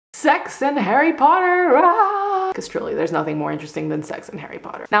sex and Harry Potter. Because truly, there's nothing more interesting than sex and Harry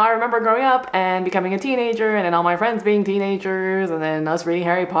Potter. Now, I remember growing up and becoming a teenager, and then all my friends being teenagers, and then us reading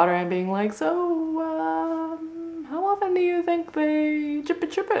Harry Potter and being like, so, how often do you think they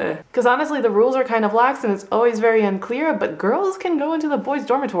chippa? Because honestly, the rules are kind of lax and it's always very unclear, but girls can go into the boys'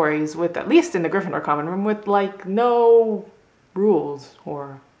 dormitories with, at least in the Gryffindor common room, with like no rules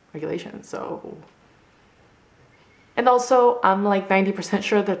or regulations, so... And also, I'm like 90%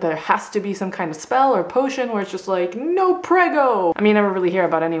 sure that there has to be some kind of spell or potion where it's just like, no prego! I mean, I never really hear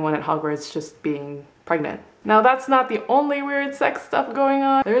about anyone at Hogwarts just being pregnant. Now, that's not the only weird sex stuff going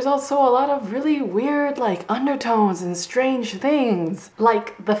on. There's also a lot of really weird, like, undertones and strange things.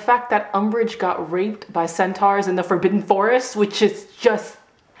 Like the fact that Umbridge got raped by centaurs in the Forbidden Forest, which is just...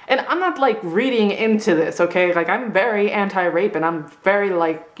 And I'm not like reading into this, okay? Like, I'm very anti-rape and I'm very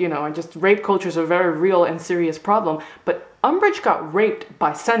like, you know, just rape culture is a very real and serious problem. But Umbridge got raped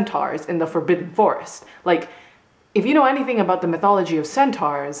by centaurs in the Forbidden Forest. Like, if you know anything about the mythology of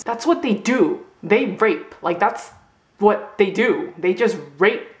centaurs, that's what they do. They rape. Like, that's what they do. They just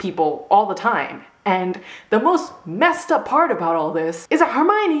rape people all the time. And the most messed up part about all this is that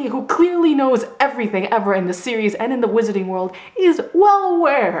Hermione, who clearly knows everything ever in the series and in the wizarding world, is well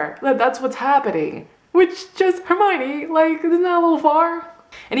aware that that's what's happening. Which just, Hermione, like, isn't that a little far?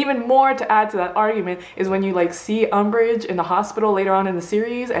 And even more to add to that argument is when you like see Umbridge in the hospital later on in the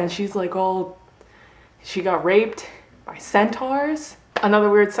series and she's like, oh, she got raped by centaurs. Another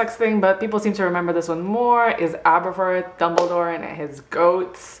weird sex thing, but people seem to remember this one more, is Aberforth, Dumbledore, and his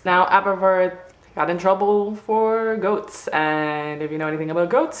goats. Now, Aberforth got in trouble for goats, and if you know anything about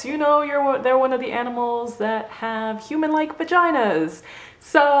goats, you know they're one of the animals that have human-like vaginas.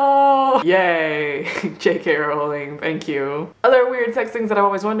 So, yay, JK Rowling, thank you. Other weird sex things that I've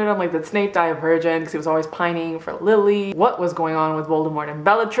always wondered, I'm like, did Snape die a virgin because he was always pining for Lily? What was going on with Voldemort and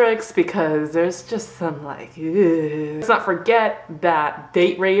Bellatrix? Because there's just some like, ugh. Let's not forget that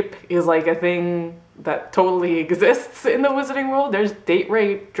date rape is like a thing that totally exists in the wizarding world. There's date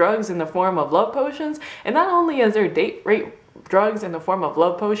rape drugs in the form of love potions, and not only is there date rape drugs in the form of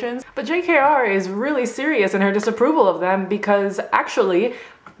love potions, but JKR is really serious in her disapproval of them because actually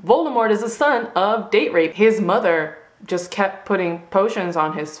Voldemort is the son of date rape. His mother just kept putting potions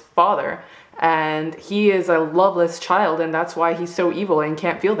on his father, and he is a loveless child, and that's why he's so evil and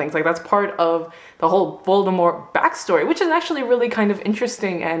can't feel things. Like, that's part of the whole Voldemort backstory, which is actually really kind of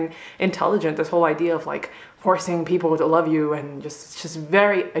interesting and intelligent, this whole idea of like forcing people to love you, and just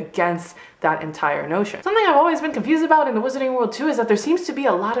very against that entire notion. Something I've always been confused about in the wizarding world too is that there seems to be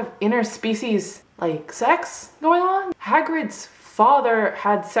a lot of interspecies like sex going on. Hagrid's father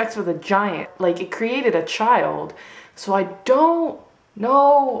had sex with a giant, like it created a child. So I don't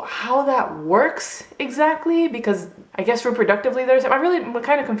know how that works exactly, because I guess reproductively I'm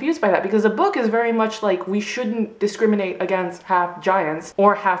kind of confused by that, because the book is very much like we shouldn't discriminate against half giants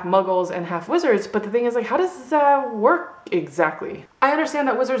or half muggles and half wizards, but the thing is like, how does that work exactly? I understand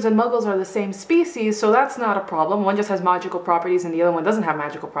that wizards and muggles are the same species, so that's not a problem. One just has magical properties and the other one doesn't have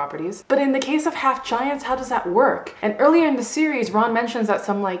magical properties. But in the case of half giants, how does that work? And earlier in the series, Ron mentions that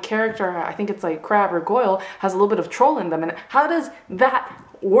some like character, I think it's like Crabbe or Goyle, has a little bit of troll in them, and how does that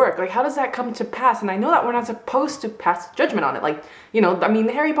work? Like, how does that come to pass? And I know that we're not supposed to pass judgment on it. Like, you know, I mean,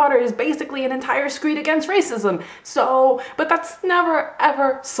 Harry Potter is basically an entire screed against racism. So, but that's never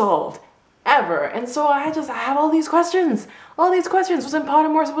ever solved. Ever. And so I have all these questions. All these questions. Wasn't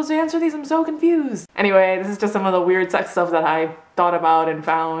Pottermore supposed to answer these? I'm so confused. Anyway, this is just some of the weird sex stuff that I thought about and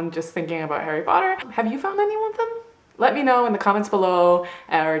found just thinking about Harry Potter. Have you found any of them? Let me know in the comments below,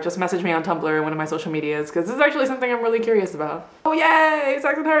 or just message me on Tumblr or one of my social medias, because this is actually something I'm really curious about. Oh yay!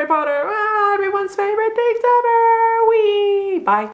 Sex and Harry Potter! Ah, everyone's favorite things ever! Wee! Bye.